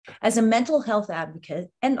As a mental health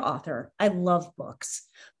advocate and author, I love books.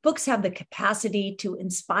 Books have the capacity to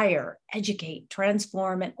inspire, educate,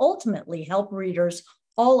 transform, and ultimately help readers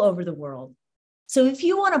all over the world. So if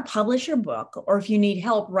you want to publish your book or if you need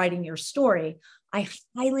help writing your story, I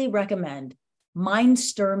highly recommend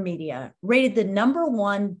Mindstir Media, rated the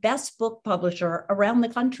 #1 best book publisher around the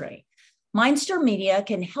country. Mindstir Media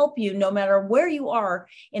can help you no matter where you are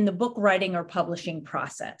in the book writing or publishing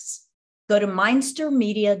process. Go to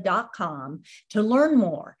mindstirmedia.com to learn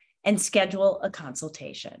more and schedule a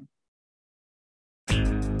consultation.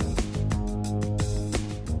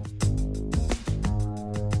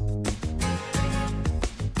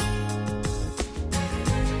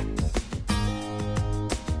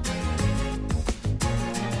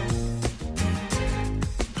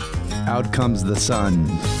 Out Comes the Sun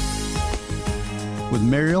with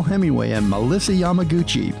Mariel Hemingway and Melissa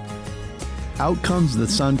Yamaguchi. Out Comes the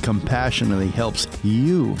Sun compassionately helps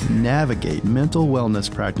you navigate mental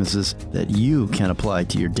wellness practices that you can apply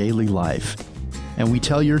to your daily life. And we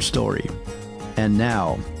tell your story. And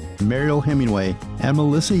now, Mariel Hemingway and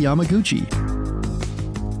Melissa Yamaguchi.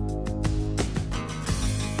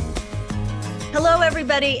 Hello,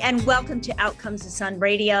 everybody, and welcome to Out Comes the Sun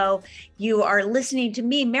Radio. You are listening to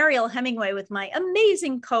me, Mariel Hemingway, with my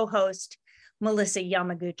amazing co-host, Melissa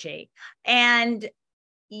Yamaguchi. And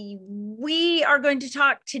we are going to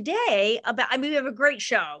talk today about, we have a great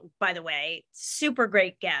show, by the way, super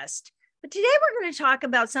great guest. But today we're going to talk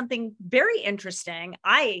about something very interesting,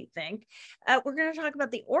 I think. We're going to talk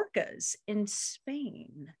about the orcas in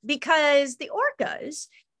Spain, because the orcas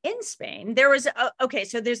in Spain, there was,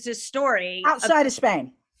 so there's this story. Outside of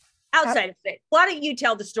Spain. Outside of Spain. Why don't you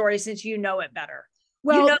tell the story since you know it better?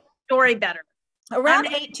 Well, you know the story better. Around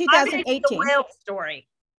 2018. The whale story.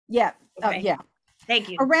 Yeah. Okay. Yeah. Thank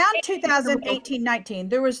you. Around 2018-19,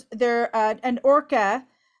 there was an orca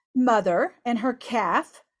mother and her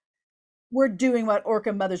calf were doing what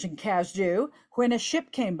orca mothers and calves do when a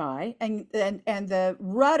ship came by and the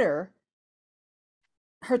rudder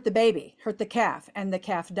hurt the baby, hurt the calf, and the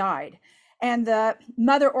calf died. And the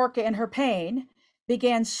mother orca in her pain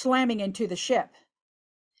began slamming into the ship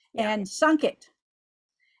and sunk it.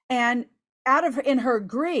 And in her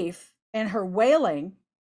grief and her wailing,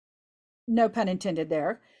 no pun intended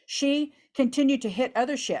there, she continued to hit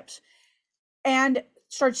other ships and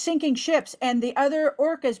started sinking ships. And the other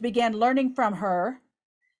orcas began learning from her.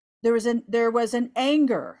 There was an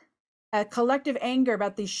anger, a collective anger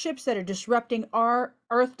about these ships that are disrupting our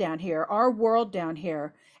earth down here, our world down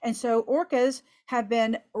here. And so orcas have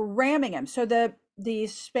been ramming them. So the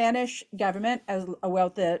Spanish government, as well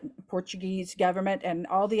as the Portuguese government and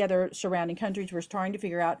all the other surrounding countries, were trying to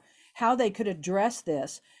figure out how they could address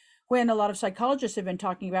this, when a lot of psychologists have been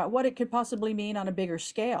talking about what it could possibly mean on a bigger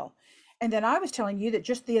scale. And then I was telling you that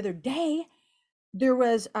just the other day, there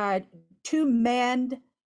was a 2-manned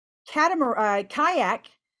kayak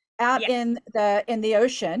out in the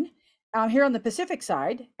ocean here on the Pacific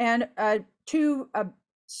side, and paddle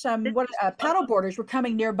boarders were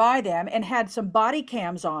coming nearby them and had some body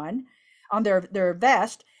cams on their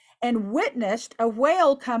vest, and witnessed a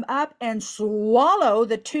whale come up and swallow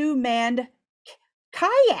the 2-manned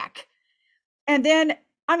kayak. And then,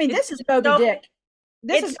 this is Moby Dick.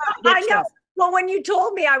 This is Moby Dick stuff. Well, when you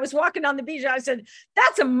told me, I was walking on the beach, I said,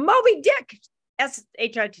 that's a Moby Dick.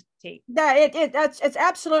 SHIT. It's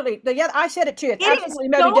absolutely, I said it too. It's absolutely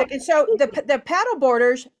Moby Dick. And so the paddle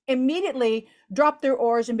boarders immediately dropped their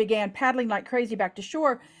oars and began paddling like crazy back to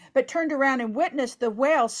shore, but turned around and witnessed the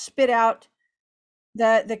whale spit out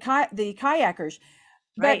the kayakers.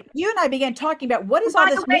 Right. But you and I began talking about, what does all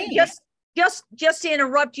this mean? Just to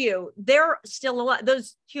interrupt you, they're still alive.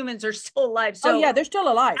 Those humans are still alive. So they're still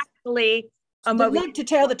alive. Actually, live to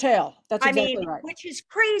tell the tale. That's exactly right. Which is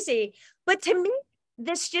crazy. But to me,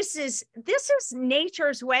 this is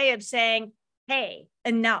nature's way of saying, hey,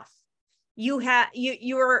 enough. We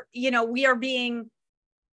are being,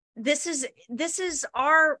 this is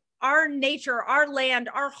our nature, our land,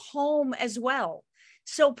 our home as well.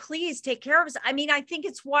 So please take care of us. I think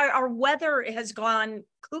it's why our weather has gone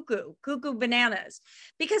cuckoo bananas,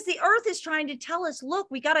 because the earth is trying to tell us, look,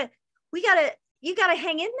 you gotta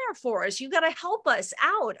hang in there for us. You gotta help us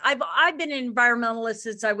out. I've been an environmentalist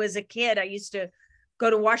since I was a kid. I used to go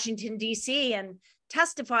to Washington, D.C. and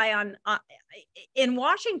testify in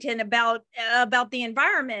Washington about the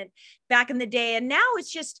environment back in the day. And now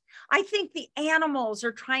it's just, I think the animals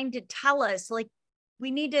are trying to tell us, like, we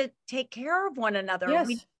need to take care of one another. Yes.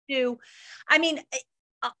 We do.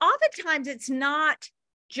 Oftentimes it's not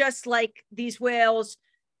just like these whales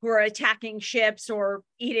who are attacking ships or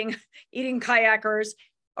eating kayakers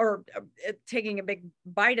or taking a big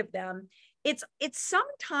bite of them. It's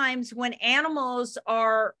sometimes when animals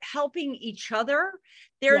are helping each other.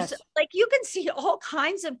 There's Yes. like, you can see all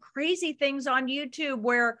kinds of crazy things on YouTube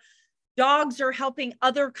where dogs are helping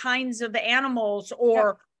other kinds of animals,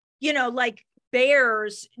 or, like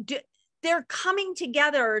bears. They're coming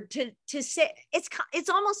together to say, it's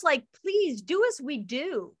almost like, please do as we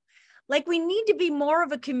do. Like, we need to be more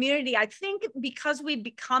of a community. I think because we've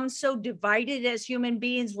become so divided as human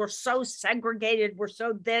beings, we're so segregated, we're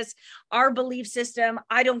so this, our belief system,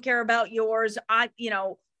 I don't care about yours,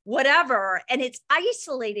 whatever. And it's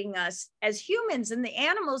isolating us as humans, and the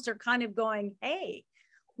animals are kind of going, hey,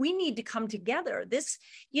 we need to come together. This,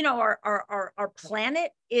 our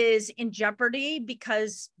planet is in jeopardy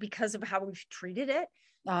because of how we've treated it.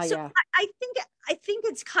 So Yeah. I think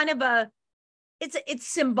it's kind of it's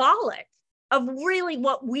symbolic of really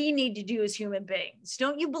what we need to do as human beings.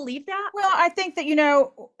 Don't you believe that? Well, I think that,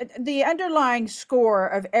 the underlying score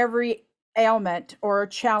of every ailment or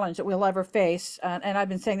challenge that we'll ever face, and I've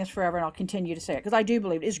been saying this forever and I'll continue to say it because I do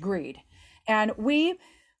believe it, is greed. And we've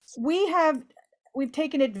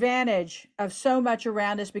taken advantage of so much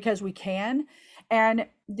around us because we can. And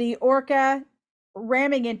the orca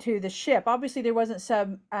ramming into the ship, obviously there wasn't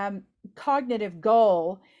some cognitive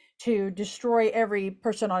goal to destroy every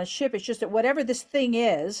person on a ship. It's just that whatever this thing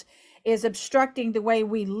is obstructing the way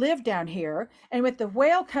we live down here. And with the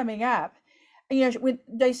whale coming up, when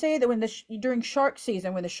they say that during shark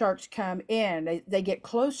season, when the sharks come in, they get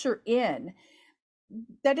closer in.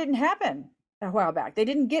 That didn't happen a while back. They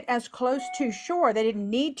didn't get as close to shore. They didn't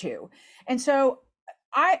need to. And so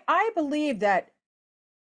I believe that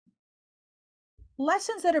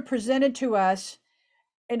lessons that are presented to us,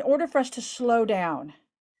 in order for us to slow down,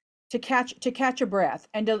 to catch a breath,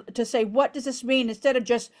 and to say, what does this mean, instead of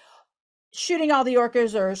just shooting all the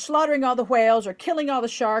orcas or slaughtering all the whales or killing all the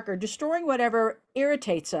shark or destroying whatever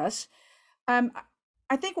irritates us. I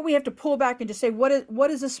think we have to pull back and to say, what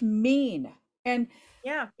does this mean? And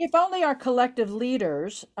if only our collective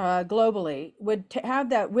leaders globally would have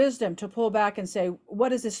that wisdom to pull back and say, what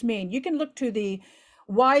does this mean? You can look to the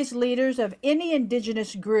wise leaders of any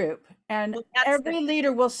indigenous group, and every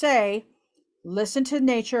leader will say, listen to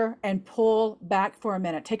nature and pull back for a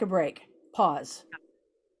minute, take a break, pause.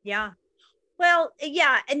 Yeah. Well,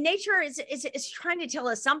 yeah. And nature is trying to tell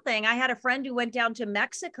us something. I had a friend who went down to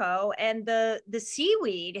Mexico, and the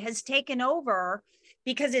seaweed has taken over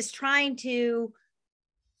because it's trying to,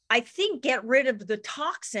 I think, get rid of the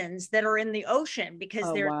toxins that are in the ocean,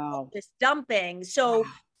 because there's this dumping. So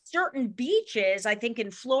certain beaches, I think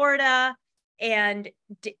in Florida and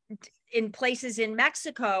in places in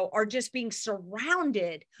Mexico, are just being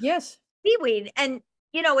surrounded. Yes. Seaweed. And,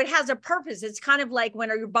 it has a purpose. It's kind of like when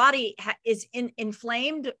your body is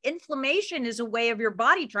inflamed. Inflammation is a way of your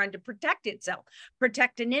body trying to protect itself,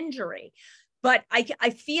 protect an injury. But I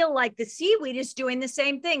feel like the seaweed is doing the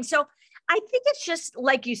same thing. So I think it's just,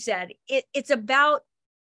 like you said, it's about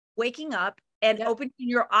waking up and opening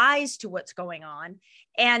your eyes to what's going on,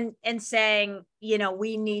 and saying,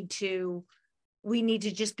 we need to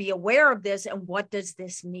just be aware of this. And what does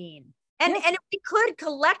this mean? And if we could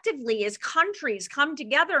collectively as countries come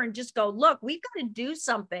together and just go, look, we've got to do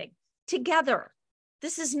something together.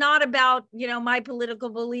 This is not about, my political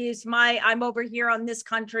beliefs, I'm over here on this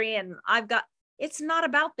country and it's not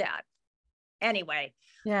about that. Anyway.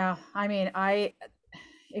 Yeah. I mean,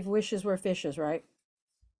 if wishes were fishes, right?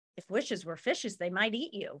 If wishes were fishes, they might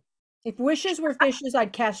eat you. If wishes were fishes,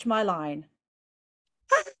 I'd cast my line.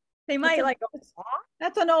 They might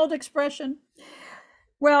that's an old expression.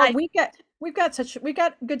 Well, we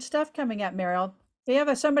got good stuff coming up, Mariel. We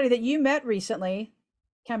have somebody that you met recently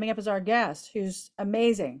coming up as our guest, who's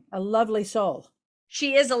amazing, a lovely soul.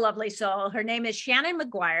 She is a lovely soul. Her name is Shannon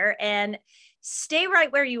McGuire, and stay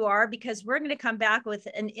right where you are, because we're going to come back with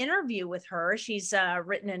an interview with her. She's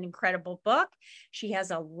written an incredible book. She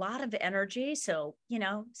has a lot of energy. So,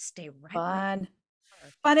 stay right.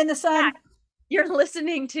 Fun in the sun. Yeah. You're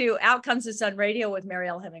listening to Out Comes the Sun Radio with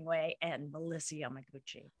Mariel Hemingway and Melissa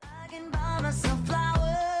Yamaguchi. I can buy myself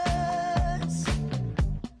flowers,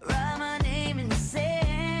 write my name in the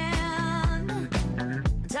sand,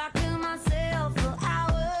 talk to myself for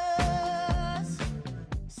hours.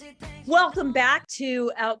 Welcome back to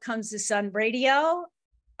Out Comes the Sun Radio.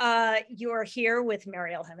 You're here with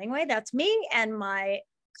Mariel Hemingway. That's me, and my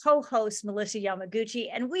co-host Melissa Yamaguchi,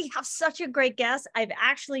 and we have such a great guest. I've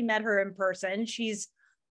actually met her in person. She's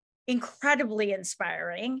incredibly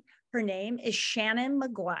inspiring. Her name is Shannon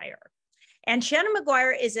McGuire. And Shannon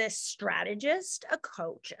McGuire is a strategist, a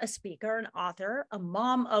coach, a speaker, an author, a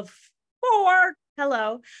mom of 4.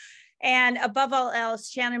 Hello. And above all else,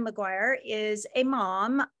 Shannon McGuire is a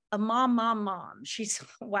mom. She's,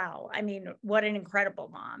 wow. I mean, what an incredible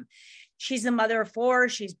mom. She's a mother of 4.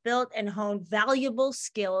 She's built and honed valuable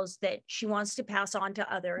skills that she wants to pass on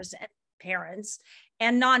to others and parents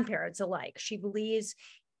and non-parents alike. She believes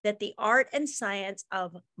that the art and science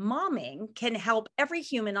of momming can help every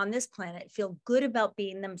human on this planet feel good about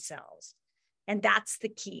being themselves. And that's the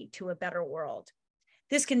key to a better world.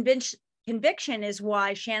 This conviction is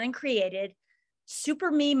why Shannon created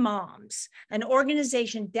Super Me Moms, an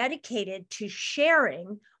organization dedicated to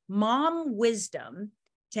sharing mom wisdom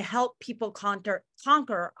to help people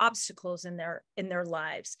conquer obstacles in their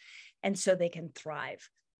lives, and so they can thrive.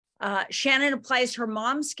 Shannon applies her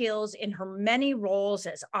mom skills in her many roles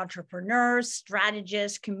as entrepreneur,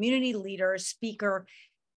 strategist, community leader, speaker,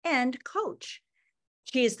 and coach.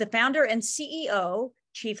 She is the founder and CEO,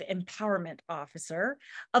 Chief Empowerment Officer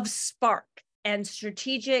of Spark and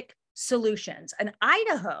Strategic Solutions, an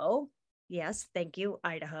Idaho, yes, thank you,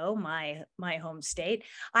 Idaho, my home state,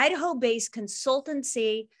 Idaho-based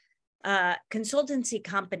consultancy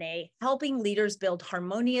company helping leaders build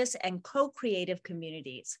harmonious and co-creative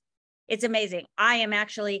communities. It's amazing. I am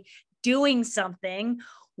actually doing something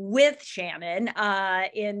with Shannon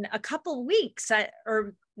in a couple weeks, I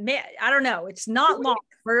don't know. It's not long.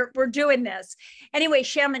 We're doing this anyway.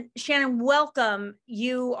 Shannon, welcome.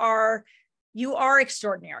 You are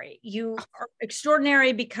extraordinary. You are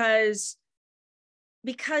extraordinary because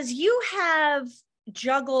you have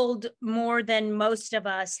juggled more than most of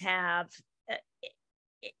us have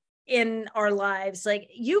in our lives. Like,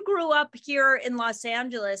 you grew up here in Los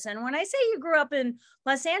Angeles. And when I say you grew up in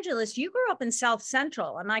Los Angeles, you grew up in South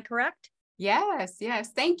Central. Am I correct? Yes.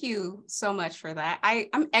 Thank you so much for that.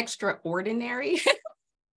 I'm extraordinary.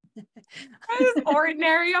 I'm just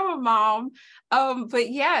ordinary. I'm a mom. But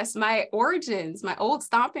yes, my origins, my old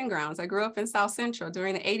stomping grounds, I grew up in South Central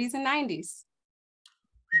during the 80s and 90s.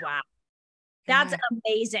 Wow. That's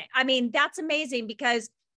amazing. I mean, that's amazing because,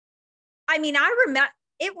 I mean, I remember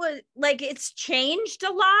it was like, it's changed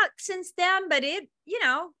a lot since then, but it,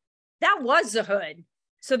 that was the hood.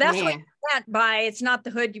 So that's what you meant by it's not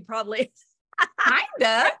the hood you probably.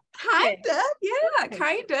 Kinda. Yeah,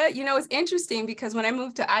 kinda. It's interesting because when I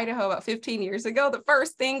moved to Idaho about 15 years ago, the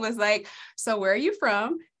first thing was like, so where are you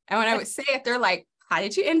from? And when I would say it, they're like, how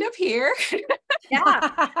did you end up here? Yeah.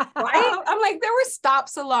 Right. I'm like, there were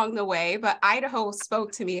stops along the way, but Idaho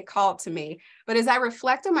spoke to me, it called to me. But as I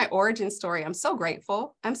reflect on my origin story, I'm so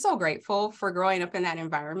grateful. I'm so grateful for growing up in that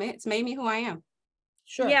environment. It's made me who I am.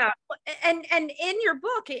 Sure. Yeah. And in your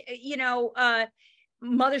book,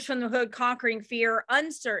 Mothers from the Hood, Conquering Fear,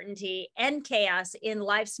 Uncertainty, and Chaos in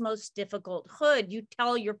Life's Most Difficult Hood, you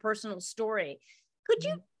tell your personal story. Could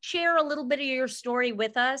you share a little bit of your story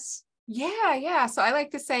with us? Yeah. So I like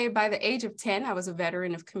to say by the age of 10, I was a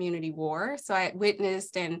veteran of community war. So I had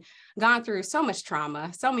witnessed and gone through so much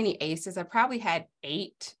trauma, so many aces. I probably had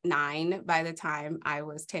 8, 9 by the time I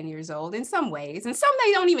was 10 years old in some ways. And some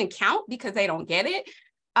they don't even count because they don't get it.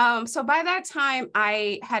 So by that time,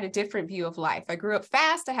 I had a different view of life. I grew up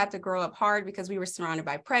fast. I had to grow up hard because we were surrounded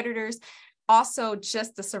by predators. Also,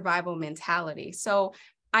 just the survival mentality. So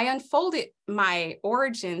I unfolded my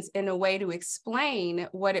origins in a way to explain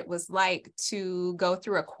what it was like to go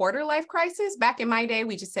through a quarter life crisis. Back in my day,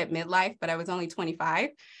 we just said midlife, but I was only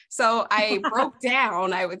 25. So I broke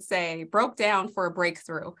down for a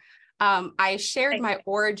breakthrough. I shared my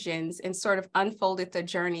origins and sort of unfolded the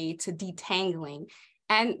journey to detangling.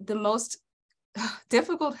 And the most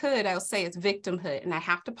difficult hood, I'll say, is victimhood. And I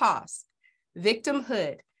have to pause.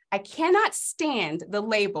 Victimhood. I cannot stand the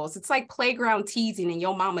labels. It's like playground teasing and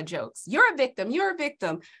yo mama jokes. You're a victim. You're a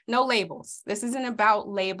victim. No labels. This isn't about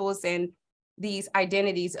labels and these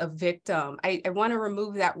identities of victim. I want to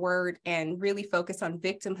remove that word and really focus on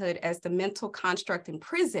victimhood as the mental construct in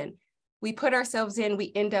prison we put ourselves in,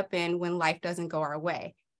 we end up in when life doesn't go our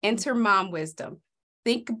way. Enter mom wisdom.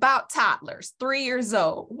 Think about toddlers, 3 years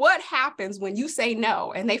old. What happens when you say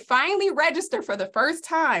no and they finally register for the first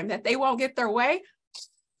time that they won't get their way?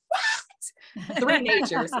 What? 3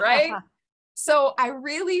 natures, right? So I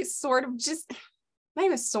really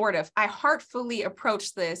I heartfully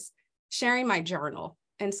approached this, sharing my journal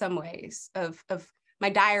in some ways of my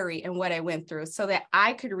diary and what I went through so that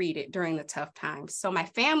I could read it during the tough times. So my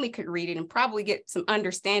family could read it and probably get some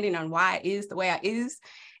understanding on why it is the way it is.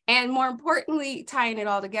 And more importantly, tying it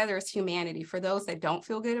all together is humanity for those that don't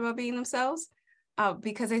feel good about being themselves,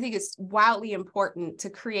 because I think it's wildly important to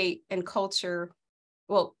create and culture.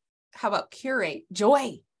 Well, how about curate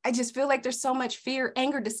joy? I just feel like there's so much fear,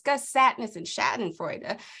 anger, disgust, sadness, and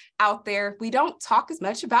Schadenfreude out there. We don't talk as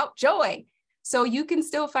much about joy. So you can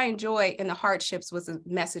still find joy in the hardships was the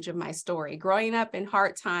message of my story. Growing up in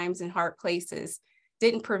hard times and hard places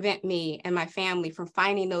didn't prevent me and my family from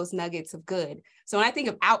finding those nuggets of good. So when I think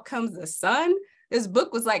of Out Comes the Sun, this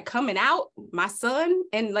book was like coming out, my son,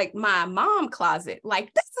 and like my mom closet.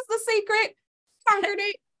 Like, this is the secret. Conquered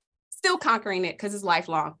it, still conquering it because it's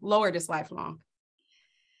lifelong. Lord, it's lifelong.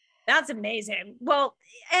 That's amazing. Well,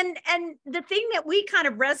 and the thing that we kind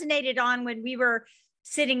of resonated on when we were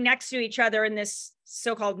sitting next to each other in this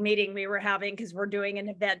so-called meeting we were having, because we're doing an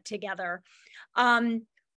event together,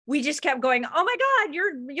 we just kept going, oh my God,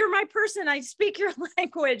 you're my person. I speak your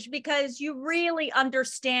language, because you really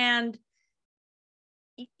understand.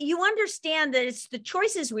 You understand that it's the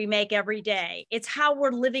choices we make every day. It's how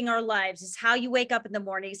we're living our lives. It's how you wake up in the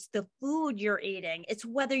morning. It's the food you're eating. It's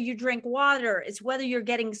whether you drink water. It's whether you're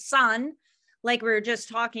getting sun, like we were just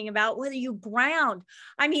talking about, whether you ground.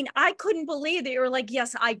 I mean, I couldn't believe that you were like,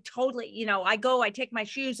 yes, I totally, I take my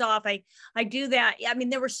shoes off. I do that. I mean,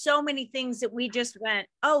 there were so many things that we just went,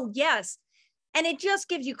 oh yes. And it just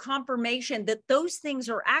gives you confirmation that those things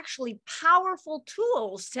are actually powerful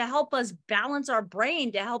tools to help us balance our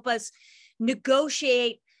brain, to help us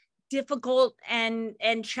negotiate difficult and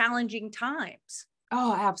challenging times.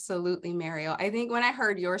 Oh, absolutely, Mariel. I think when I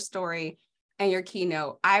heard your story and your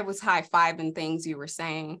keynote, I was high-fiving things you were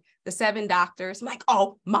saying. The 7 doctors, I'm like,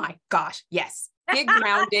 oh my gosh, yes. Get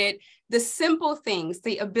grounded, the simple things,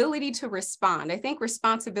 the ability to respond. I think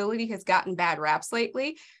responsibility has gotten bad raps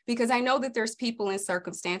lately, because I know that there's people in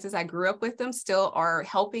circumstances, I grew up with them, still are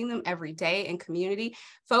helping them every day in community,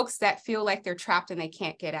 folks that feel like they're trapped and they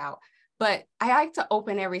can't get out. But I like to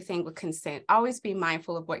open everything with consent. Always be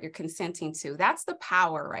mindful of what you're consenting to. That's the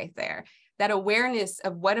power right there. That awareness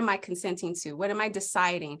of, what am I consenting to? What am I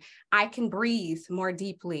deciding? I can breathe more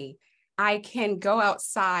deeply. I can go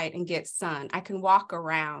outside and get sun. I can walk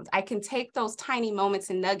around. I can take those tiny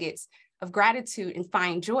moments and nuggets of gratitude and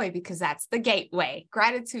find joy, because that's the gateway.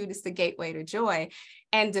 Gratitude is the gateway to joy.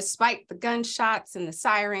 And despite the gunshots and the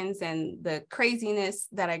sirens and the craziness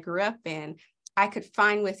that I grew up in, I could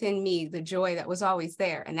find within me the joy that was always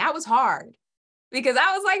there. And that was hard, because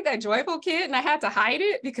I was like that joyful kid and I had to hide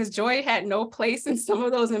it because joy had no place in some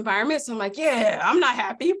of those environments. So I'm like, yeah, I'm not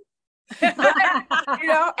happy.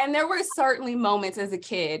 And there were certainly moments as a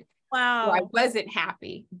kid where I wasn't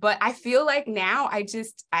happy, but I feel like now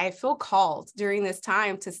I feel called during this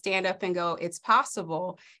time to stand up and go, it's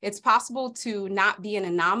possible. It's possible to not be an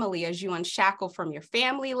anomaly as you unshackle from your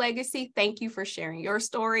family legacy. Thank you for sharing your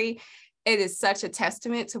story. It is such a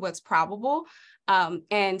testament to what's probable.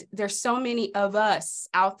 And there's so many of us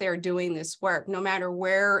out there doing this work, no matter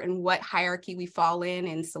where and what hierarchy we fall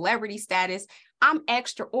in celebrity status. I'm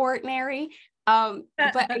extraordinary.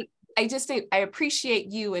 But I appreciate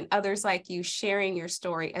you and others like you sharing your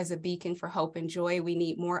story as a beacon for hope and joy. We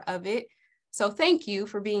need more of it. So thank you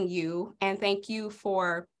for being you. And thank you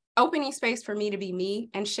for opening space for me to be me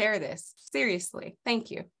and share this. Seriously.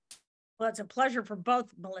 Thank you. Well, it's a pleasure for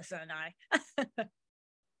both Melissa and I.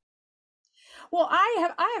 Well, I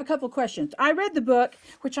have a couple of questions. I read the book,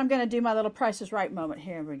 which I'm going to do my little Price is Right moment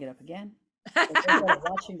here and bring it up again.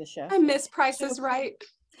 Watching the show. I miss Price is Right.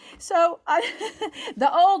 So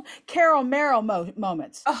the old Carol Merrill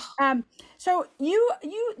moments. Oh. So you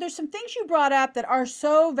there's some things you brought up that are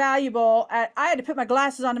so valuable. I had to put my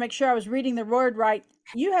glasses on to make sure I was reading the word right.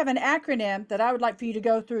 You have an acronym that I would like for you to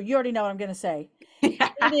go through. You already know what I'm going to say. It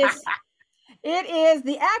is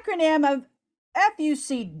the acronym of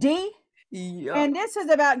FUCD. Yep. And this is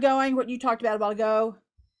about going, what you talked about a while ago,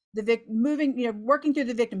 working through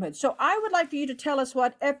the victimhood. So I would like for you to tell us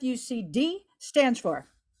what FUCD stands for.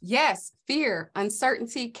 Yes, fear,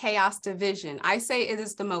 uncertainty, chaos, division. I say it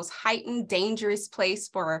is the most heightened, dangerous place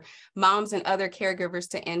for moms and other caregivers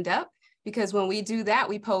to end up, because when we do that,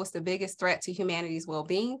 we pose the biggest threat to humanity's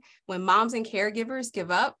well-being. When moms and caregivers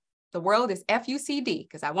give up, the world is FUCD,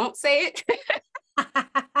 because I won't say it.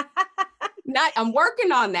 I'm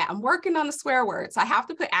working on that. I'm working on the swear words. I have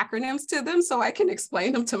to put acronyms to them so I can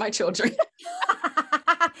explain them to my children.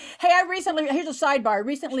 Hey, here's a sidebar. I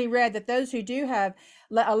recently read that those who do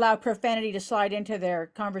allow profanity to slide into their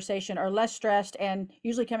conversation are less stressed and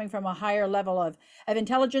usually coming from a higher level of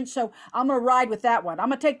intelligence. So I'm going to ride with that one. I'm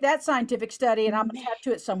going to take that scientific study and I'm going to tap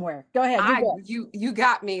to it somewhere. Go ahead. You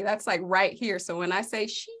got me. That's like right here. So when I say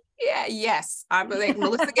yes, I'm like,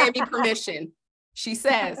 Melissa gave me permission. She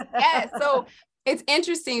says, yes. So it's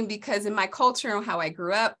interesting because in my culture and how I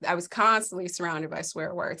grew up, I was constantly surrounded by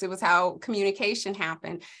swear words. It was how communication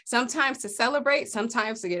happened, sometimes to celebrate,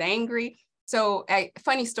 sometimes to get angry. So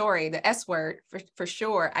funny story, the S word for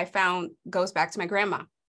sure, I found goes back to my grandma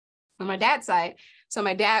on my dad's side. So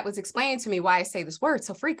my dad was explaining to me why I say this word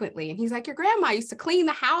so frequently. And he's like, your grandma used to clean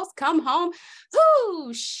the house, come home,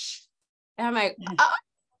 whoosh. And I'm like,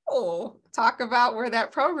 oh, talk about where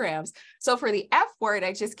that programs. So for the F word,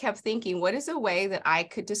 I just kept thinking, what is a way that I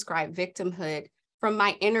could describe victimhood from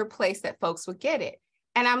my inner place that folks would get it?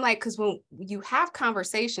 And I'm like, because when you have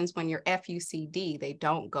conversations, when you're FUCD, they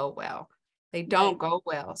don't go well. They don't go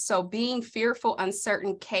well. So being fearful,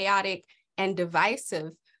 uncertain, chaotic, and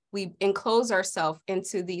divisive, we enclose ourselves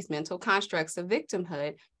into these mental constructs of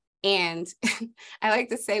victimhood. And I like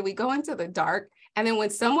to say we go into the dark. And then when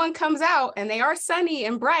someone comes out and they are sunny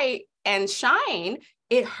and bright and shine,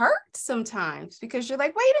 it hurts sometimes because you're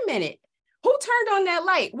like, wait a minute, who turned on that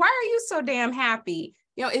light? Why are you so damn happy?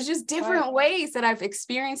 You know, it's just different ways that I've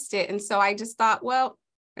experienced it. And so I just thought, well,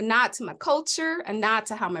 a nod to my culture, a nod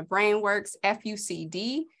to how my brain works,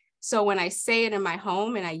 FUCD. So when I say it in my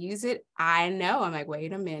home and I use it, I know, I'm like,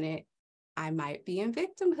 wait a minute, I might be in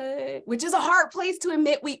victimhood, which is a hard place to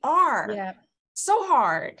admit we are. Yeah. So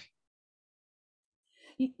hard.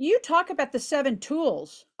 You talk about the 7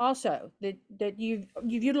 tools also that you've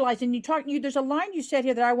utilized, and there's a line you said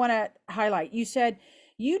here that I want to highlight. You said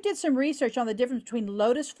you did some research on the difference between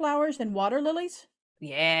lotus flowers and water lilies.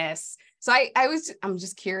 Yes. So I'm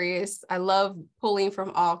just curious. I love pulling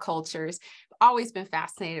from all cultures. Always been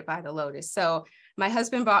fascinated by the lotus. So my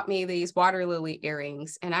husband bought me these water lily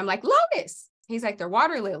earrings and I'm like, lotus. He's like, they're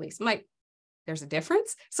water lilies. I'm like, there's a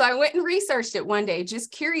difference. So I went and researched it one day,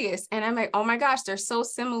 just curious. And I'm like, oh my gosh, they're so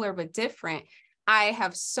similar, but different. I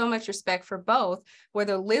have so much respect for both. Where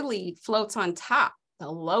the lily floats on top,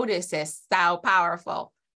 the lotus is so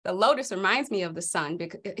powerful. The lotus reminds me of the sun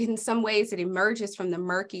because in some ways it emerges from the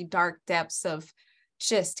murky, dark depths of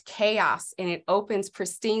just chaos and it opens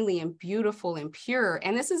pristinely and beautiful and pure.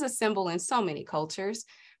 And this is a symbol in so many cultures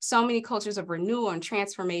of renewal and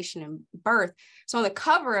transformation and birth. So on the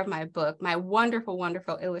cover of my book, my wonderful,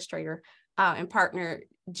 wonderful illustrator and partner,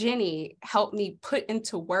 Jenny, helped me put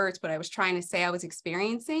into words what I was trying to say I was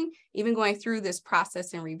experiencing, even going through this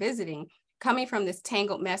process and revisiting, coming from this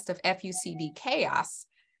tangled mess of FUCD chaos.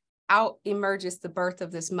 Out emerges the birth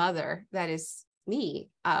of this mother that is me.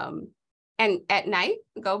 And at night,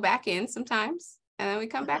 go back in sometimes, and then we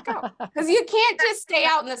come back out. Because you can't just stay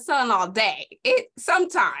out in the sun all day.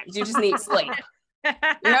 Sometimes you just need sleep,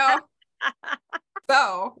 you know?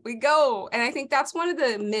 So we go. And I think that's one of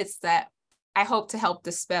the myths that I hope to help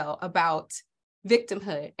dispel about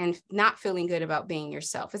victimhood and not feeling good about being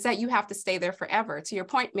yourself, is that you have to stay there forever. To your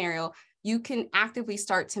point, Mariel, you can actively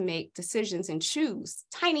start to make decisions and choose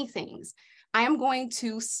tiny things. I am going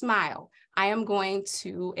to smile. I am going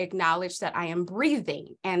to acknowledge that I am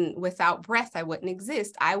breathing, and without breath, I wouldn't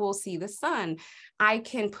exist. I will see the sun. I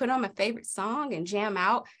can put on my favorite song and jam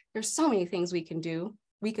out. There's so many things we can do,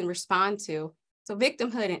 we can respond to. So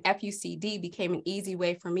victimhood and FUCD became an easy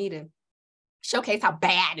way for me to showcase how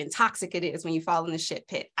bad and toxic it is when you fall in the shit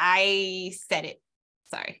pit. I said it.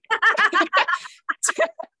 Sorry. It's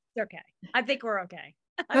okay. I think we're okay.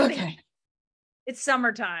 Okay. It's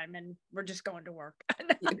summertime and we're just going to work.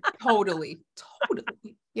 Totally.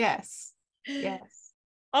 Yes.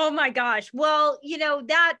 Oh my gosh. Well,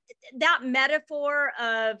 that metaphor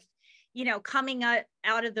of, coming out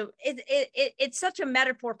of it's such a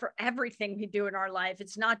metaphor for everything we do in our life.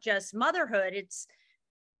 It's not just motherhood. It's,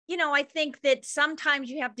 I think that sometimes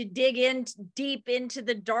you have to dig in deep into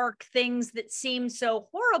the dark things that seem so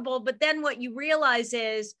horrible. But then what you realize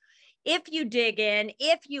is, if you dig in,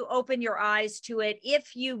 if you open your eyes to it,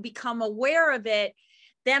 if you become aware of it,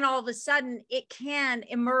 then all of a sudden it can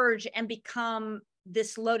emerge and become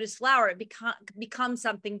this lotus flower. It becomes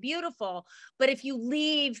something beautiful. But if you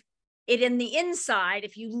leave it in the inside,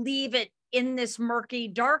 if you leave it in this murky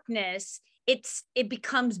darkness, it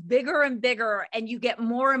becomes bigger and bigger, and you get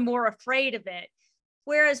more and more afraid of it.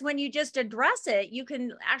 Whereas when you just address it, you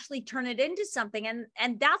can actually turn it into something.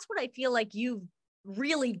 And that's what I feel like you've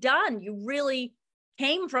really done. You really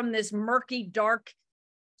came from this murky, dark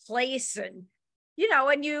place, and you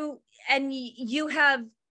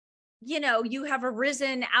have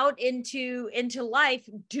arisen out into life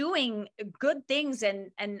doing good things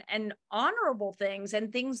and honorable things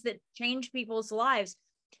and things that change people's lives.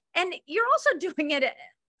 And you're also doing it,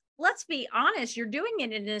 let's be honest, you're doing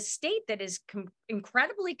it in a state that is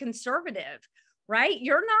incredibly conservative, right?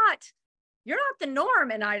 You're not the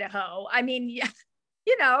norm in Idaho. I mean,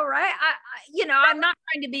 right? I'm not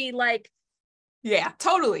trying to be like, yeah,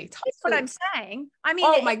 totally. That's what I'm saying. I mean,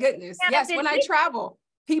 oh my goodness. Yes. When I travel,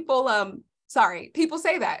 people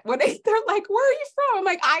say that when they're like, where are you from? I'm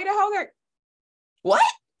like, Idaho. They're like, what?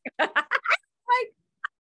 Like,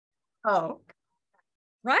 oh,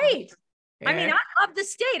 right. I mean, I love the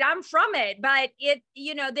state. I'm from it, but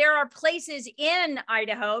there are places in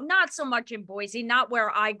Idaho, not so much in Boise, not where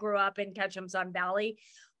I grew up in Ketchum Sun Valley,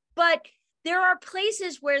 but there are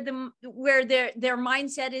places where their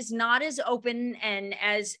mindset is not as open and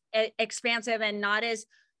as expansive and not as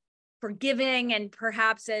forgiving and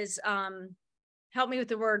perhaps as help me with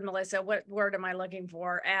the word, Melissa. What word am I looking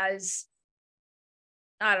for? As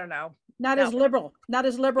I don't know. Not as liberal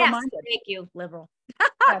minded. Thank you, liberal.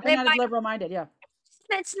 Yeah, they're not as liberal minded. Yeah.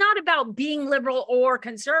 It's not about being liberal or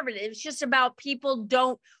conservative. It's just about people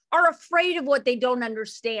are afraid of what they don't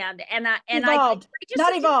understand. And evolved.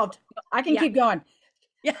 Not evolved. I can keep going.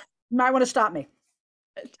 Yeah. You might want to stop me.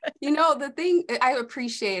 The thing I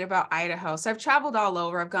appreciate about Idaho, so I've traveled all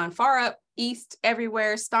over. I've gone far up east,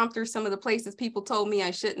 everywhere, stomped through some of the places people told me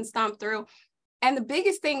I shouldn't stomp through. And the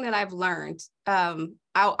biggest thing that I've learned,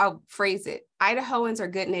 I'll phrase it, Idahoans are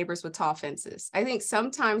good neighbors with tall fences. I think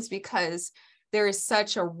sometimes because there is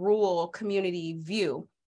such a rural community view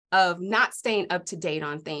of not staying up to date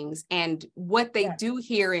on things and what they do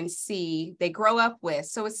hear and see, they grow up with.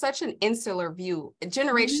 So it's such an insular view,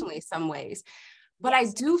 generationally some ways. But I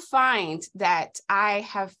do find that I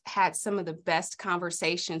have had some of the best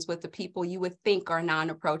conversations with the people you would think are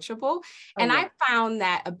non-approachable. And I found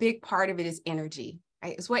that a big part of it is energy,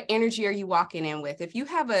 right? It's what energy are you walking in with? If you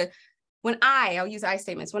have I'll use I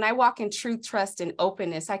statements. When I walk in truth, trust, and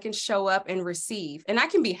openness, I can show up and receive. And I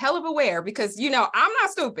can be hell of aware because, I'm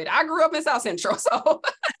not stupid. I grew up in South Central. So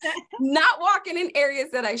not walking in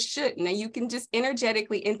areas that I shouldn't. And you can just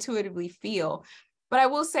energetically, intuitively feel. But I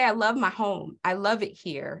will say I love my home. I love it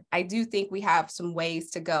here. I do think we have some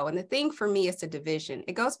ways to go. And the thing for me is the division.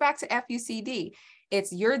 It goes back to FUCD.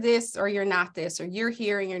 It's you're this or you're not this, or you're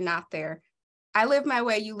here and you're not there. I live my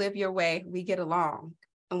way, you live your way, we get along.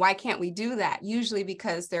 And why can't we do that? Usually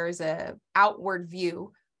because there's a outward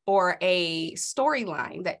view or a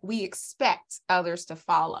storyline that we expect others to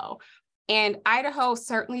follow. And Idaho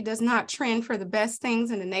certainly does not trend for the best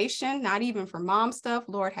things in the nation, not even for mom stuff.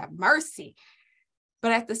 Lord have mercy.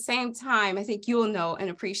 But at the same time, I think you'll know and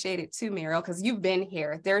appreciate it too, Meryl, because you've been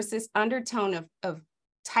here. There's this undertone of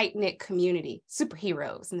tight-knit community,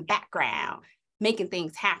 superheroes in the background, making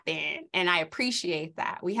things happen. And I appreciate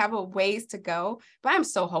that. We have a ways to go, but I'm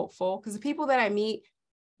so hopeful because the people that I meet,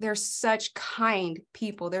 they're such kind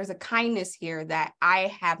people. There's a kindness here that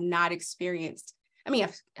I have not experienced. I mean,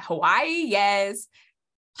 Hawaii, yes,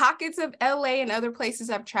 pockets of LA and other places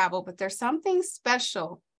I've traveled, but there's something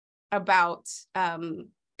special about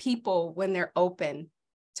people when they're open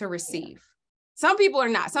to receive. Some people are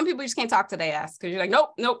not. Some people just can't talk to their ass because you're like,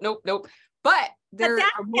 nope. But there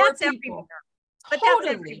are more people. Everywhere. But that's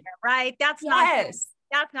everywhere, right? That's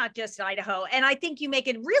not just Idaho. And I think you make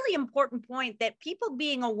a really important point that people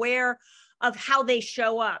being aware of how they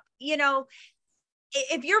show up.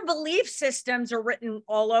 If your belief systems are written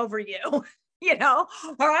all over you, or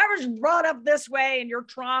I was brought up this way and your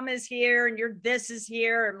trauma is here and your this is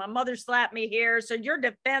here and my mother slapped me here, so you're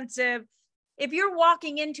defensive. If you're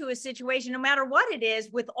walking into a situation, no matter what it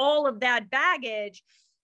is, with all of that baggage,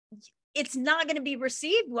 it's not going to be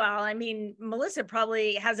received well. I mean, Melissa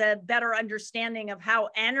probably has a better understanding of how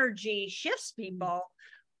energy shifts people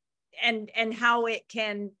and how it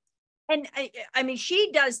can. And I mean,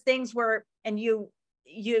 she does things where, and you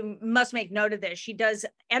must make note of this. She does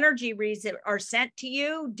energy reads that are sent to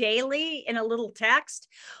you daily in a little text.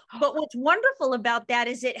 But what's wonderful about that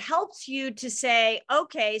is it helps you to say,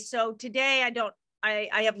 okay, so today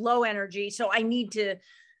I have low energy. So I need to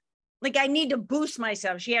boost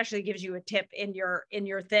myself. She actually gives you a tip in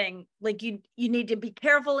your thing. Like you need to be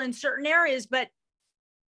careful in certain areas, but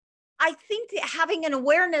I think that having an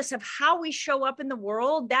awareness of how we show up in the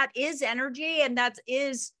world, that is energy. And that's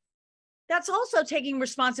also taking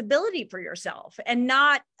responsibility for yourself and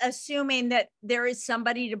not assuming that there is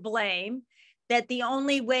somebody to blame, that the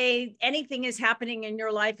only way anything is happening in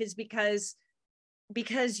your life is because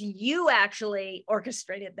you actually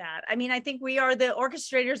orchestrated that. I mean, I think we are the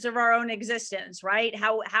orchestrators of our own existence, right?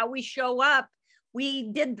 How we show up, we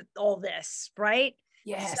did all this, right?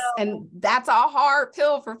 Yes. And that's a hard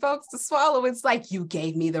pill for folks to swallow. It's like, you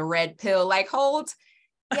gave me the red pill, like hold.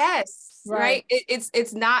 Yes. Right.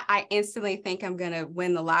 It's not, I instantly think I'm going to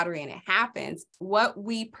win the lottery and it happens. What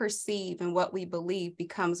we perceive and what we believe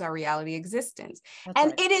becomes our reality existence.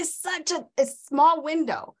 It is such a small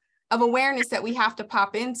window of awareness that we have to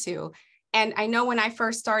pop into. And I know when I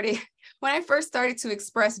first started to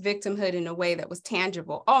express victimhood in a way that was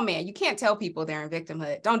tangible, oh man, you can't tell people they're in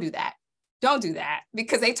victimhood. Don't do that. Don't do that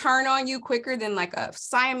because they turn on you quicker than like a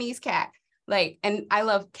Siamese cat. Like, and I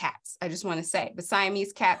love cats. I just want to say, the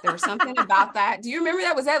Siamese cat, there was something about that. Do you remember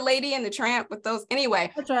that? Was that Lady in the Tramp with those?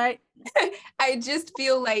 Anyway, That's right. I just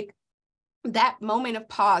feel like that moment of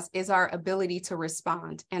pause is our ability to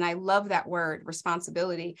respond. And I love that word,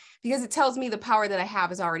 responsibility, because it tells me the power that I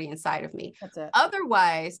have is already inside of me. That's it.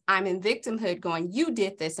 Otherwise, I'm in victimhood going, you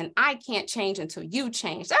did this and I can't change until you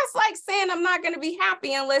change. That's like saying I'm not going to be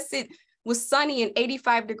happy unless it was sunny and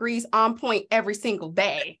 85 degrees on point every single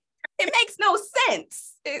day. It makes no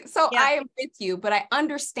sense. So Yeah. I am with you, but I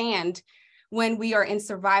understand when we are in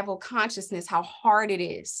survival consciousness, how hard it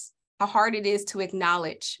is to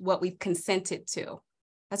acknowledge what we've consented to.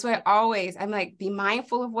 That's why I'm like, be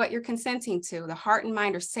mindful of what you're consenting to. The heart and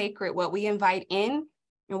mind are sacred. What we invite in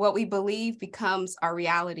and what we believe becomes our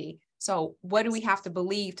reality. So what do we have to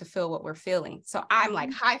believe to feel what we're feeling? So I'm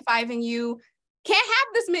like high-fiving you. Can't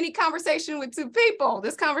have this mini conversation with two people.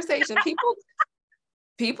 This conversation,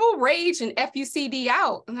 people rage and FUCD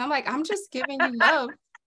out. And I'm like, I'm just giving you love.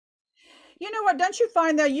 You know what? Don't you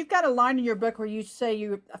find that you've got a line in your book where you say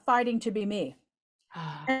you're fighting to be me?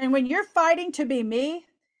 And when you're fighting to be me,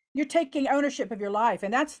 you're taking ownership of your life.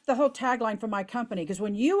 And that's the whole tagline for my company. Because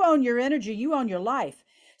when you own your energy, you own your life.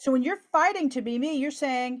 So when you're fighting to be me, you're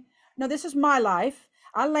saying, no, this is my life.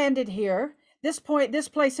 I landed here, this point, this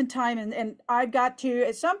place and time. And I've got to,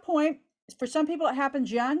 at some point, for some people, it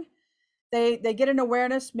happens young. They get an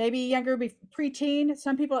awareness, maybe younger, preteen.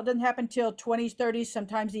 Some people, it doesn't happen till 20s, 30s,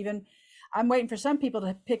 sometimes even. I'm waiting for some people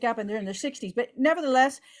to pick up and they're in their 60s. But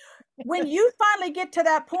nevertheless, when you finally get to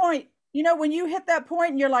that point, you know, when you hit that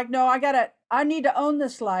point and you're like, no, I need to own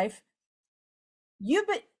this life.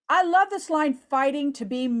 I love this line, fighting to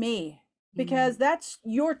be me, because that's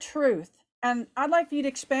your truth. And I'd like for you to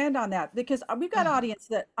expand on that, because we've got audience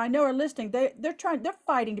that I know are listening. They're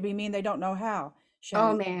fighting to be me and they don't know how. Shannon.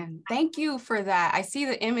 Oh man, thank you for that. I see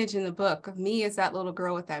the image in the book of me as that little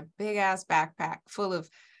girl with that big ass backpack full of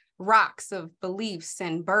rocks of beliefs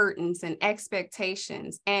and burdens and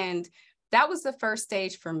expectations. And that was the first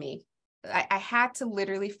stage for me. I had to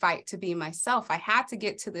literally fight to be myself. I had to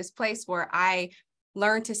get to this place where I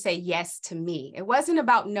learned to say yes to me. It wasn't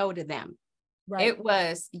about no to them. Right. It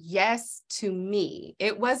was yes to me.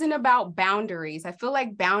 It wasn't about boundaries. I feel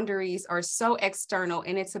like boundaries are so external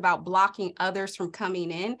and it's about blocking others from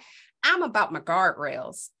coming in. I'm about my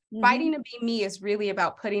guardrails. Fighting to be me is really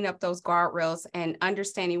about putting up those guardrails and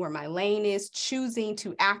understanding where my lane is, choosing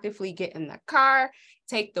to actively get in the car,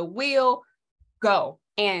 take the wheel, go.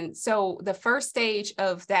 And so the first stage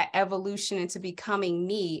of that evolution into becoming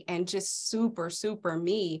me and just super, super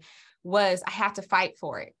me was I had to fight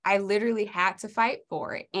for it. I literally had to fight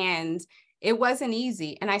for it. And it wasn't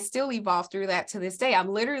easy. And I still evolve through that to this day. I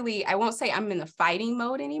won't say I'm in the fighting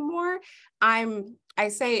mode anymore. I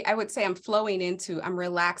would say I'm flowing into, I'm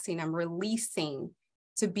relaxing, I'm releasing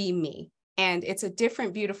to be me. And it's a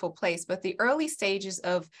different, beautiful place. But the early stages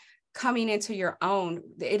of coming into your own,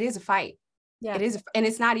 it is a fight. Yeah. It is. And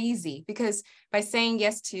it's not easy, because by saying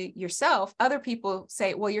yes to yourself, other people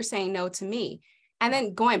say, well, you're saying no to me. And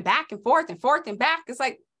then going back and forth and back. It's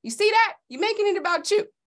like, you see that? You're making it about you.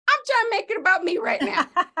 I'm trying to make it about me right now.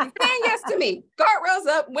 You're saying yes to me. Guardrails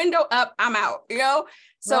up, window up, I'm out, you know?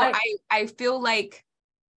 So right. I feel like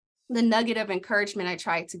the nugget of encouragement I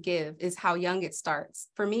try to give is how young it starts.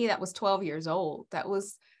 For me, that was 12 years old. That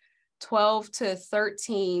was 12 to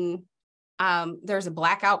 13. There's a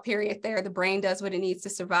blackout period there. The brain does what it needs to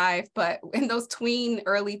survive. But in those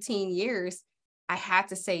early teen years, I had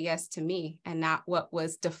to say yes to me and not what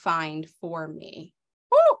was defined for me.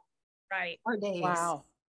 Woo! Right. Hard days. Wow.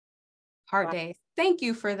 Hard days. Thank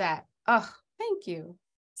you for that. Oh, thank you.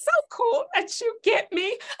 So cool that you get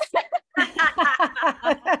me.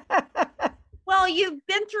 Well, you've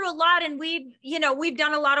been through a lot, and we've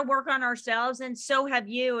done a lot of work on ourselves, and so have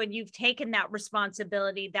you, and you've taken that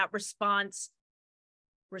responsibility, that response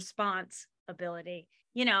ability,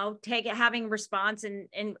 having response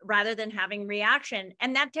and rather than having reaction.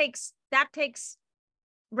 And that takes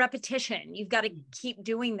repetition. You've got to keep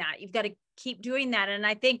doing that. You've got to keep doing that. And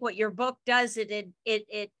I think what your book does,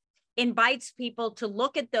 it invites people to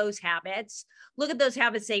look at those habits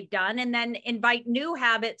they've done, and then invite new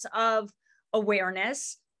habits of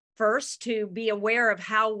awareness first, to be aware of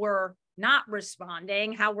how we're not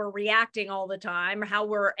responding, how we're reacting all the time, how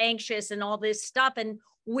we're anxious and all this stuff. And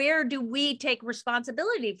where do we take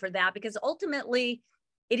responsibility for that? Because ultimately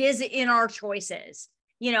it is in our choices,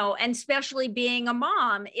 and especially being a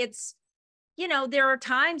mom, it's, there are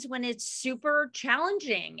times when it's super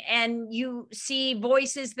challenging and you see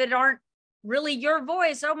voices that aren't really your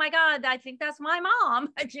voice. Oh my God, I think that's my mom,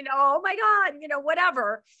 oh my God,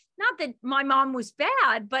 whatever. Not that my mom was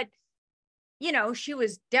bad, but you know, she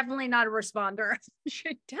was definitely not a responder.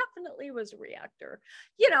 She definitely was a reactor,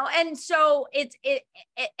 you know. And so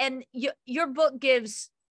your book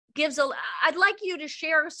gives I'd like you to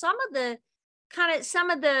share some of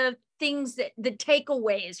the things that the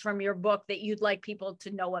takeaways from your book that you'd like people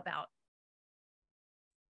to know about.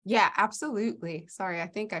 Yeah, absolutely. Sorry, I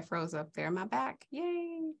think I froze up there. My back.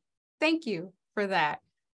 Yay. Thank you for that.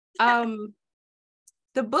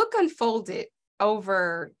 The book unfolded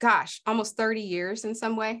over, gosh, almost 30 years in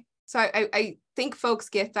some way. So I think folks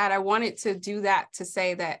get that. I wanted to do that to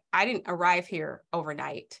say that I didn't arrive here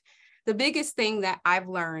overnight. The biggest thing that I've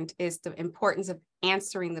learned is the importance of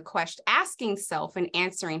answering the question, asking self and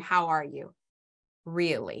answering, how are you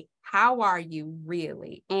really? How are you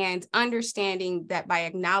really? And understanding that by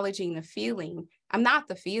acknowledging the feeling, I'm not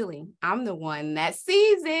the feeling, I'm the one that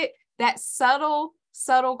sees it. That subtle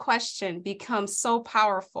question becomes so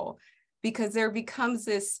powerful because there becomes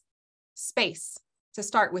this space to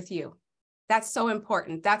start with you. That's so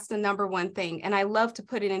important. That's the number one thing. And I love to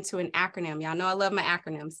put it into an acronym. Y'all know I love my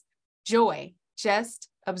acronyms. Joy, just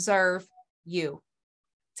observe you.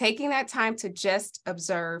 Taking that time to just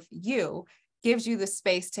observe you gives you the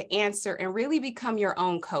space to answer and really become your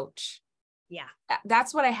own coach. Yeah.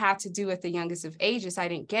 That's what I had to do at the youngest of ages. I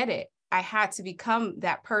didn't get it. I had to become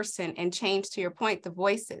that person and change, to your point, the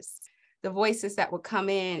voices that would come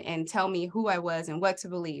in and tell me who I was and what to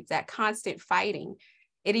believe, that constant fighting.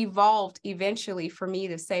 It evolved eventually for me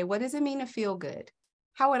to say, what does it mean to feel good?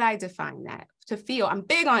 How would I define that? To feel, I'm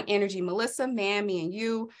big on energy, Melissa, Mammy, and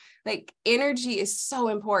you, like energy is so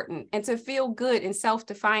important, and to feel good and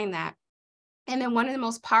self-define that. And then one of the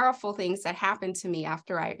most powerful things that happened to me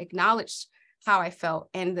after I acknowledged how I felt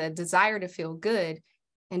and the desire to feel good,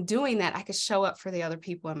 and doing that, I could show up for the other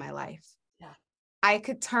people in my life. Yeah. I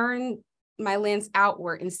could turn my lens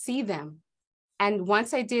outward and see them. And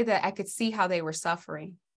once I did that, I could see how they were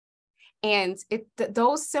suffering. And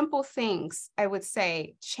those simple things, I would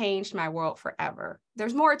say, changed my world forever.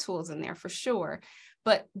 There's more tools in there for sure,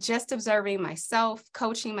 but just observing myself,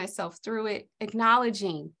 coaching myself through it,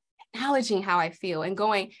 acknowledging how I feel and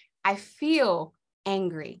going, I feel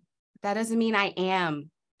angry. That doesn't mean I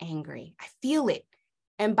am angry. I feel it.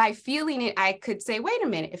 And by feeling it, I could say, wait a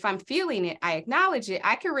minute, if I'm feeling it, I acknowledge it,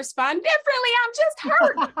 I can respond differently. I'm just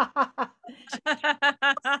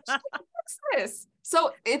hurt.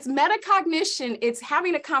 So it's metacognition. It's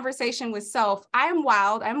having a conversation with self. I am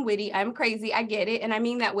wild. I'm witty. I'm crazy. I get it. And I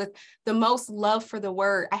mean that with the most love for the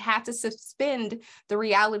word. I had to suspend the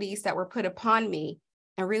realities that were put upon me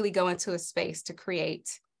and really go into a space to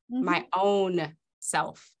create my own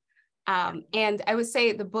self. And I would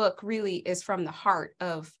say the book really is from the heart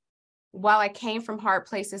of, while I came from hard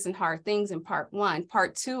places and hard things in part one,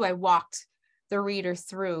 part two, I walked the reader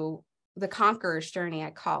through the conqueror's journey,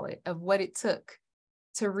 I call it, of what it took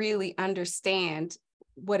to really understand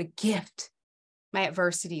what a gift my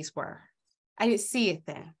adversities were. I didn't see it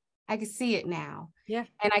then. I could see it now. Yeah.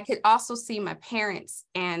 And I could also see my parents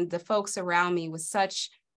and the folks around me with such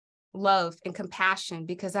love and compassion,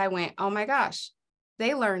 because I went, oh my gosh,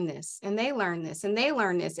 they learned this and they learned this and they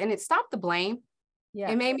learned this. And it stopped the blame.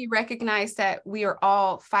 Yeah. It made me recognize that we are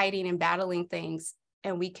all fighting and battling things,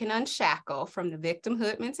 and we can unshackle from the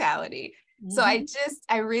victimhood mentality. So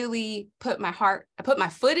I really put my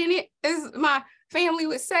foot in it, as my family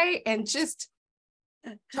would say, and just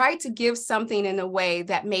tried to give something in a way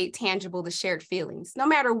that made tangible the shared feelings. No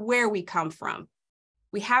matter where we come from,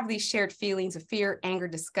 we have these shared feelings of fear, anger,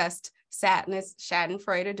 disgust, sadness,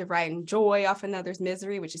 schadenfreude, deriving joy off another's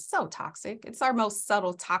misery, which is so toxic. It's our most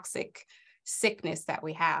subtle toxic sickness that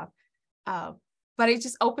we have. But it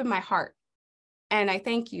just opened my heart. And I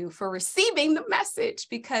thank you for receiving the message,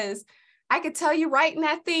 because I could tell you writing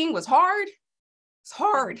that thing was hard. It's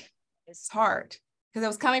hard. It's hard because it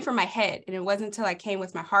was coming from my head. And it wasn't until I came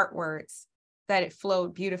with my heart words that it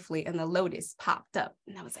flowed beautifully and the lotus popped up.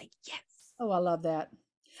 And I was like, yes. Oh, I love that.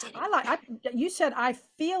 You said, I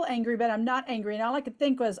feel angry, but I'm not angry. And all I could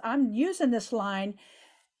think was, I'm using this line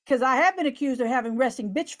because I have been accused of having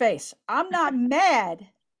resting bitch face. I'm not mad.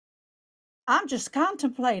 I'm just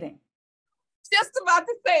contemplating. Just about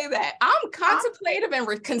to say that. I'm contemplative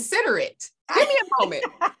and considerate. Give me a moment.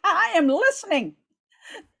 I am listening.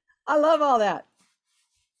 I love all that.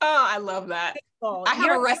 Oh, I love that. I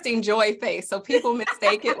have a resting joy face, so people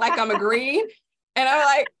mistake it like I'm agreeing. And I'm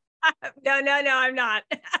like, no, I'm not.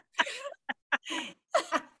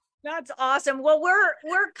 That's awesome. Well,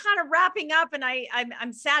 we're kind of wrapping up, and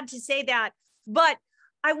I'm sad to say that, but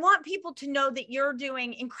I want people to know that you're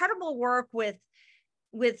doing incredible work with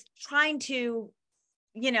trying to,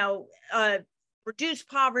 reduce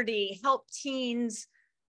poverty, help teens,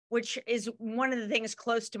 which is one of the things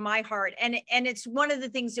close to my heart. And it's one of the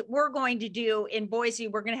things that we're going to do in Boise.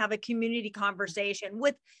 We're going to have a community conversation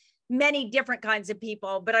with many different kinds of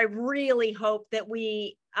people, but I really hope that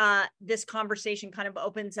this conversation kind of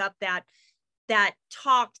opens up that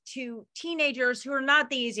talk to teenagers who are not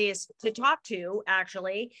the easiest to talk to,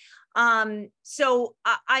 actually. So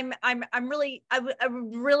I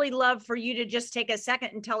would really love for you to just take a second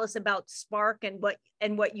and tell us about Spark and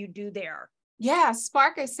what you do there. Yeah,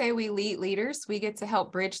 Spark, I say we lead leaders. We get to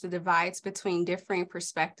help bridge the divides between differing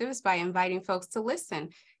perspectives by inviting folks to listen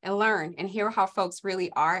and learn and hear how folks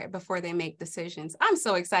really are before they make decisions. I'm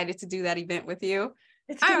so excited to do that event with you.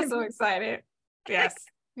 I'm so excited. Yes,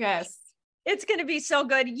 yes. It's going to be so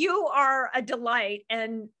good. You are a delight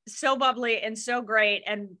and so bubbly and so great.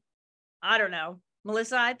 And I don't know,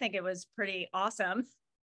 Melissa, I think it was pretty awesome.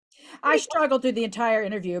 I struggled through the entire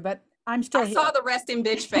interview, but I'm still here. I saw the resting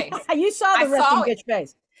bitch face. You saw the resting bitch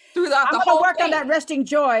face. Throughout I'm the going whole to work thing. on that resting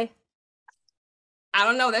joy. I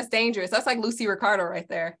don't know. That's dangerous. That's like Lucy Ricardo right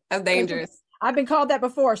there. That's dangerous. I've been called that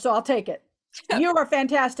before, so I'll take it. You are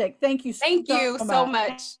fantastic. Thank you Thank you so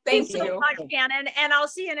much. Thank you so much, Shannon. And I'll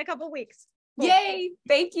see you in a couple of weeks. Cool. Yay.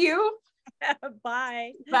 Thank you.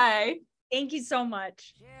 Bye. Bye. Thank you so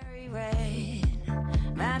much. Cherry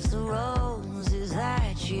red, match the roses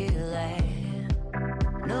that you laid.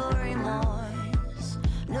 No remorse,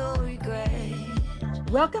 no regret.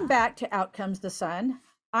 Welcome back to Out Comes the Sun.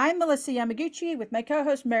 I'm Melissa Yamaguchi with my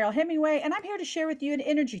co-host Meryl Hemingway, and I'm here to share with you an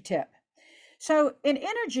energy tip. So in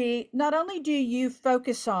energy, not only do you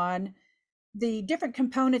focus on the different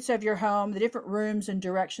components of your home, the different rooms and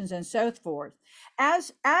directions and so forth,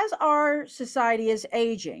 as our society is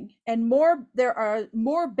aging and there are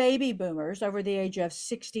more baby boomers over the age of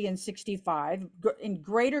 60 and 65 in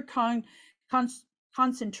greater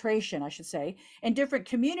concentration, I should say, in different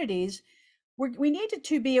communities, we need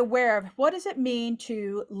to be aware of what does it mean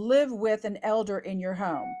to live with an elder in your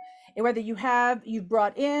home. And whether you've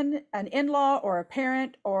brought in an in-law or a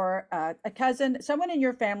parent or a cousin, someone in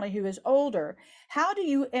your family who is older, how do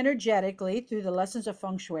you energetically, through the lessons of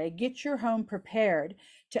feng shui, get your home prepared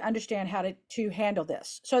to understand how to handle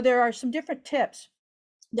this? So there are some different tips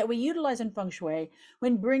that we utilize in feng shui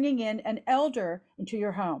when bringing in an elder into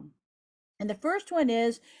your home. And the first one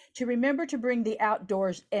is to remember to bring the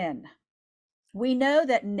outdoors in. We know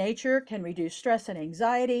that nature can reduce stress and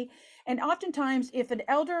anxiety. And oftentimes, if an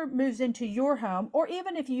elder moves into your home, or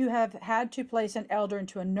even if you have had to place an elder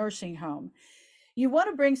into a nursing home, you want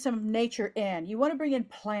to bring some nature in. You want to bring in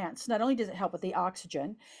plants. Not only does it help with the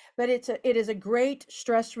oxygen, but it is a great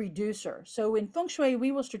stress reducer. So in feng shui,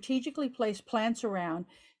 we will strategically place plants around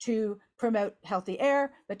to promote healthy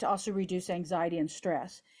air, but to also reduce anxiety and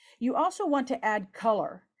stress. You also want to add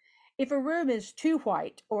color. If a room is too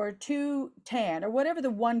white or too tan or whatever the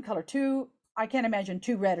one color, I can't imagine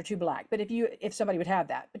too red or too black, but if somebody would have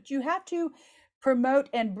that, but you have to promote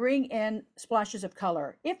and bring in splashes of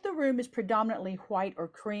color. If the room is predominantly white or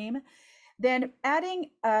cream, then adding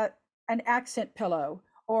an accent pillow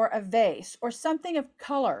or a vase or something of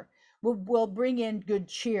color will bring in good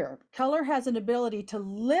cheer. Color has an ability to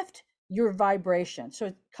lift your vibration.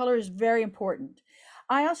 So color is very important.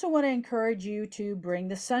 I also want to encourage you to bring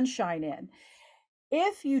the sunshine in.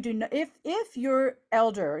 If you do not, if your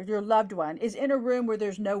elder, your loved one, is in a room where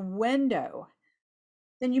there's no window,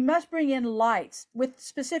 then you must bring in lights with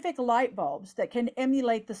specific light bulbs that can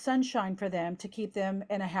emulate the sunshine for them to keep them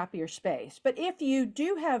in a happier space. But if you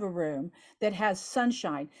do have a room that has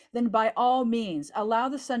sunshine, then by all means, allow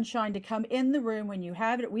the sunshine to come in the room when you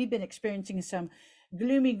have it. We've been experiencing some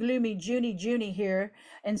gloomy Juny here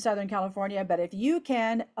in Southern California, but if you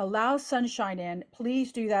can allow sunshine in,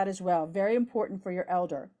 please do that as well. Very important for your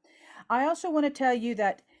elder. I also want to tell you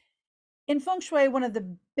that in feng shui, one of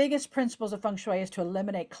the biggest principles of feng shui is to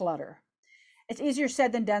eliminate clutter. It's easier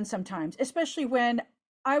said than done sometimes, especially when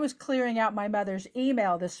I was clearing out my mother's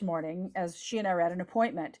email this morning as she and I were at an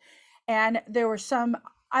appointment, and there were some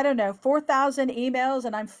 4,000 emails,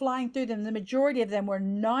 and I'm flying through them. The majority of them were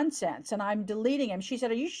nonsense, and I'm deleting them. She said,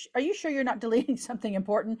 are you sure you're not deleting something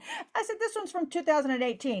important? I said, this one's from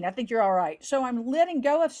 2018. I think you're all right. So I'm letting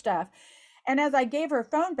go of stuff. And as I gave her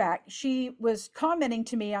phone back, she was commenting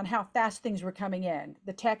to me on how fast things were coming in,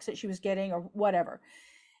 the text that she was getting or whatever.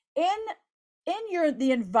 In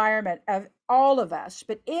the environment of all of us,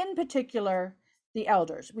 but in particular, the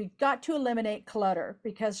elders, we've got to eliminate clutter,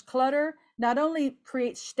 because clutter not only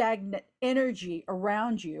creates stagnant energy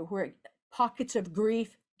around you where pockets of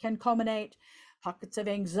grief can culminate, pockets of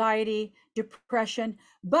anxiety, depression,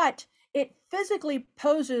 but it physically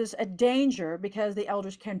poses a danger because the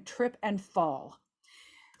elders can trip and fall.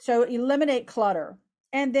 So eliminate clutter.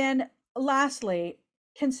 And then lastly,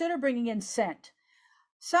 consider bringing in scent.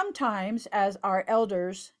 Sometimes as our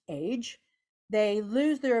elders age, they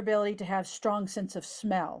lose their ability to have strong sense of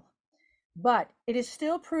smell. But it is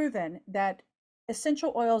still proven that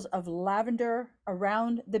essential oils of lavender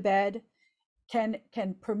around the bed can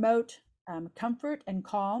promote comfort and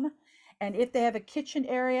calm. And if they have a kitchen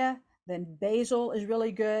area, then basil is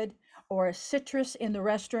really good, or a citrus in the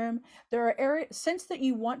restroom. There are scents that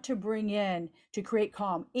you want to bring in to create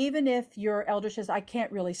calm, even if your elder says, I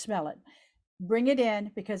can't really smell it. Bring it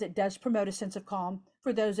in because it does promote a sense of calm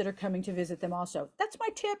for those that are coming to visit them also. That's my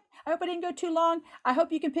tip. I hope I didn't go too long. I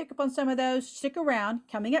hope you can pick up on some of those. Stick around.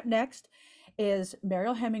 Coming up next is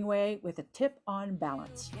Mariel Hemingway with a tip on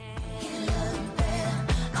balance.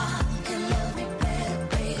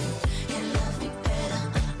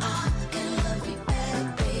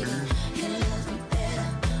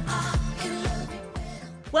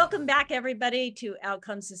 Welcome back, everybody, to Out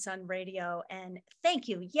Comes the Sun Radio. And thank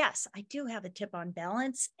you. Yes, I do have a tip on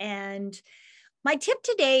balance. And my tip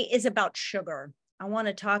today is about sugar. I want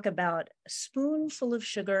to talk about a spoonful of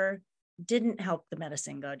sugar didn't help the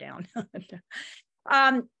medicine go down.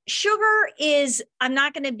 Sugar is, I'm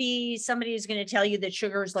not going to be somebody who's going to tell you that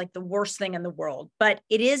sugar is like the worst thing in the world, but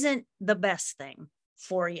it isn't the best thing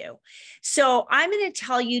for you. So I'm going to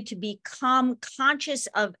tell you to become conscious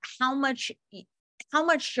of how much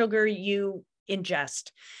sugar you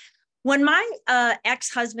ingest. When my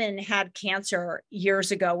ex-husband had cancer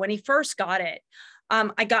years ago, when he first got it,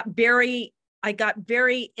 I got very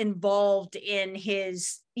involved in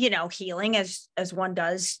his, healing as one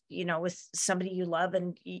does, with somebody you love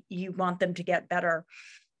and you want them to get better.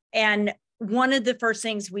 And one of the first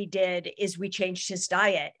things we did is we changed his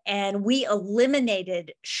diet and we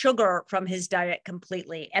eliminated sugar from his diet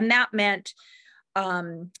completely. And that meant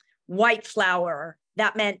white flour.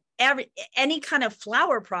 That meant any kind of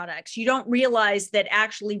flour products. You don't realize that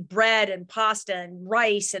actually bread and pasta and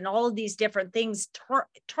rice and all of these different things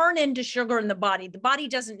turn into sugar in the body. The body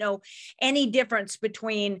doesn't know any difference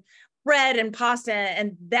between bread and pasta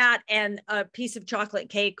and that and a piece of chocolate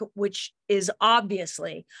cake, which is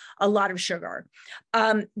obviously a lot of sugar,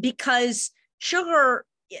 because sugar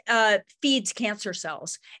feeds cancer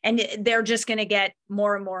cells, and they're just going to get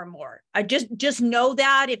more and more and more. I just know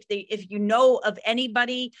that if you know of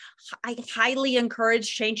anybody, I highly encourage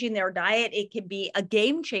changing their diet. It can be a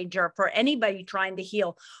game changer for anybody trying to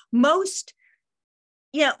heal. Most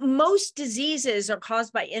diseases are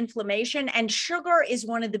caused by inflammation, and sugar is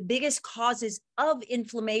one of the biggest causes of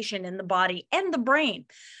inflammation in the body and the brain,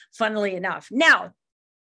 funnily enough. Now,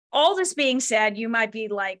 all this being said, you might be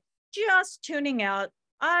like, just tuning out.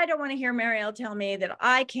 I don't want to hear Mariel tell me that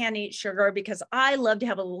I can't eat sugar because I love to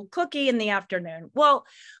have a little cookie in the afternoon. Well,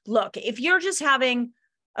 look, if you're just having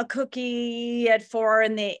a cookie at 4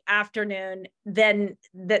 p.m, then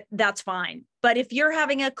that's fine. But if you're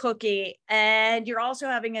having a cookie and you're also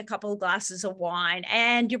having a couple of glasses of wine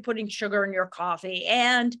and you're putting sugar in your coffee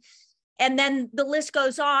and then the list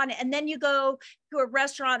goes on, and then you go to a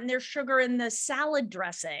restaurant and there's sugar in the salad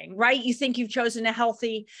dressing, right? You think you've chosen a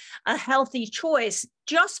healthy choice.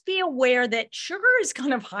 Just be aware that sugar is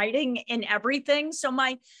kind of hiding in everything. So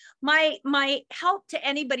my help to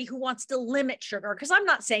anybody who wants to limit sugar, because I'm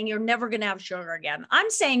not saying you're never going to have sugar again.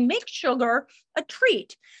 I'm saying make sugar a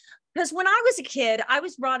treat. Because when I was a kid, I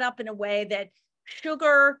was brought up in a way that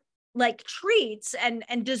sugar, like treats and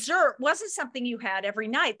dessert, wasn't something you had every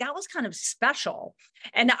night. That was kind of special.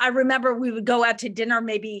 And I remember we would go out to dinner.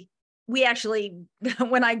 Maybe we actually,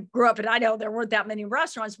 when I grew up in Idaho, there weren't that many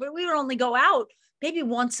restaurants, but we would only go out maybe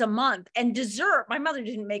once a month. And dessert, my mother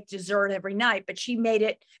didn't make dessert every night, but she made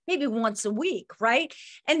it maybe once a week, right?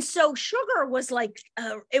 And so sugar was like,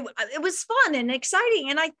 it was fun and exciting.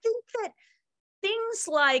 And I think that things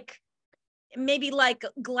like maybe like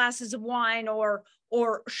glasses of wine or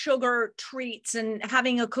sugar treats and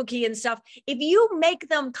having a cookie and stuff, if you make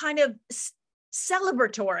them kind of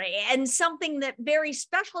celebratory and something that very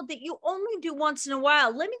special that you only do once in a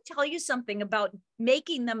while, let me tell you something about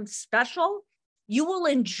making them special. You will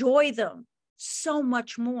enjoy them so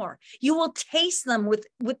much more. You will taste them with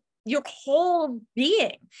your whole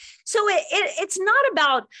being. So it's not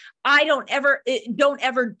about, I don't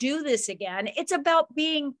ever do this again. It's about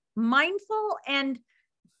being mindful and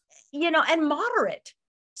moderate.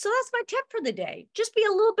 So that's my tip for the day. Just be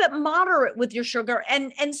a little bit moderate with your sugar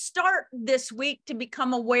and start this week to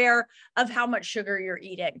become aware of how much sugar you're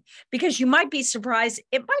eating, because you might be surprised.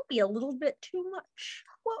 It might be a little bit too much.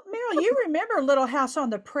 Well, Meryl, you remember Little House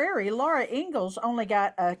on the Prairie? Laura Ingalls only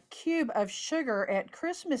got a cube of sugar at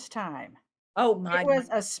Christmas time. Oh my! It was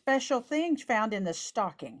a special thing found in the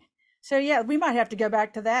stocking. So yeah, we might have to go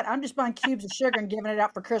back to that. I'm just buying cubes of sugar and giving it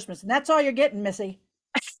out for Christmas, and that's all you're getting, Missy.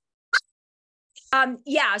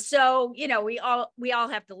 Yeah, so we all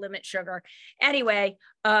have to limit sugar anyway,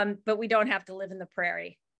 but we don't have to live in the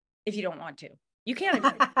prairie if you don't want to. You can't.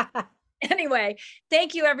 Anyway,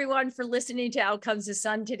 thank you everyone for listening to Out Comes the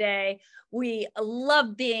Sun today. We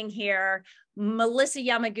love being here. Melissa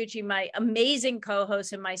Yamaguchi, my amazing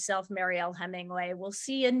co-host, and myself, Marielle Hemingway. We'll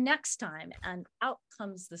see you next time on Out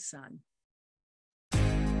Comes the Sun.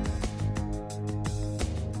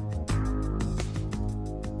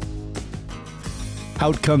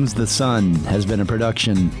 Out Comes the Sun has been a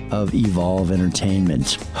production of Evolve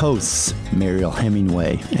Entertainment. Hosts Marielle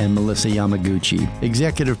Hemingway and Melissa Yamaguchi.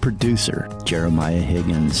 Executive producer Jeremiah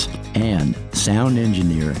Higgins. And sound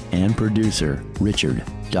engineer and producer Richard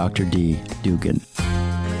Dr. D. Dugan.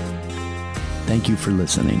 Thank you for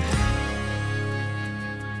listening.